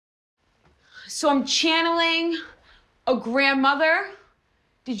So I'm channeling a grandmother.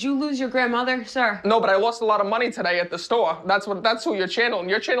 Did you lose your grandmother, sir? No, but I lost a lot of money today at the store. That's who you're channeling.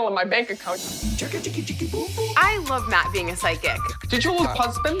 You're channeling my bank account. I love Matt being a psychic. Did you lose a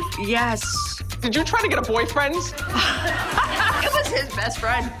husband? Yes. Did you try to get a boyfriend? It was his best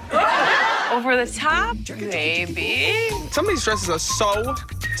friend. Over the top? Maybe. Some of these dresses are so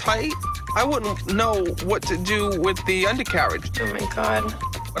tight, I wouldn't know what to do with the undercarriage. Oh my God.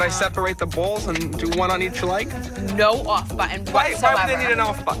 Would I separate the balls and do one on each leg? No off button Why whatsoever. would they need an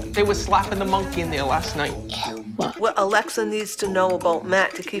off button? They were slapping the monkey in there last night. What Alexa needs to know about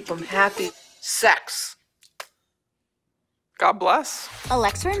Matt to keep him happy: sex. God bless.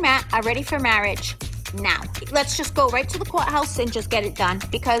 Alexa and Matt are ready for marriage. Now, let's just go right to the courthouse and just get it done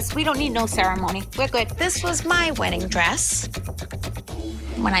because we don't need no ceremony. We're good. This was my wedding dress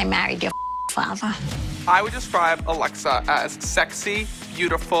when I married your father. I would describe Alexa as sexy,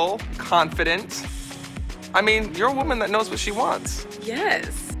 beautiful, confident. I mean, you're a woman that knows what she wants.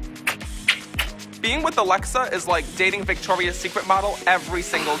 Yes. Being with Alexa is like dating Victoria's Secret model every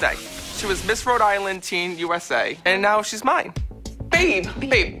single day. She was Miss Rhode Island Teen USA, and now she's mine. Babe,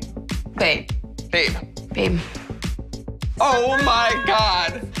 babe, Babe. babe. Babe. Oh my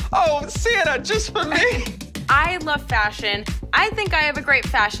God. Oh, Santa, just for me. I love fashion. I think I have a great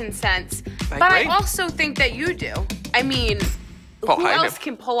fashion sense. But I also think that you do. I mean, who else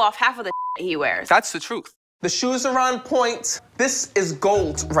can pull off half of the he wears? That's the truth. The shoes are on point. This is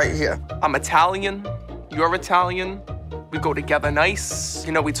gold right here. I'm Italian, you're Italian. We go together nice.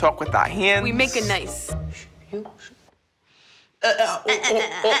 You know, we talk with our hands. We make a nice.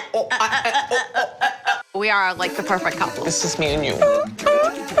 We are like the perfect couple. This is me and you.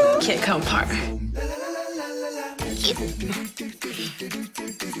 Can't come apart.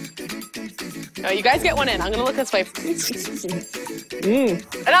 No, you guys get one in. I'm gonna look this way.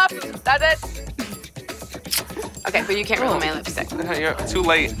 Enough. That's it. Okay, but you can't ruin my lipstick. You're too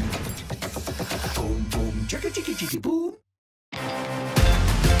late.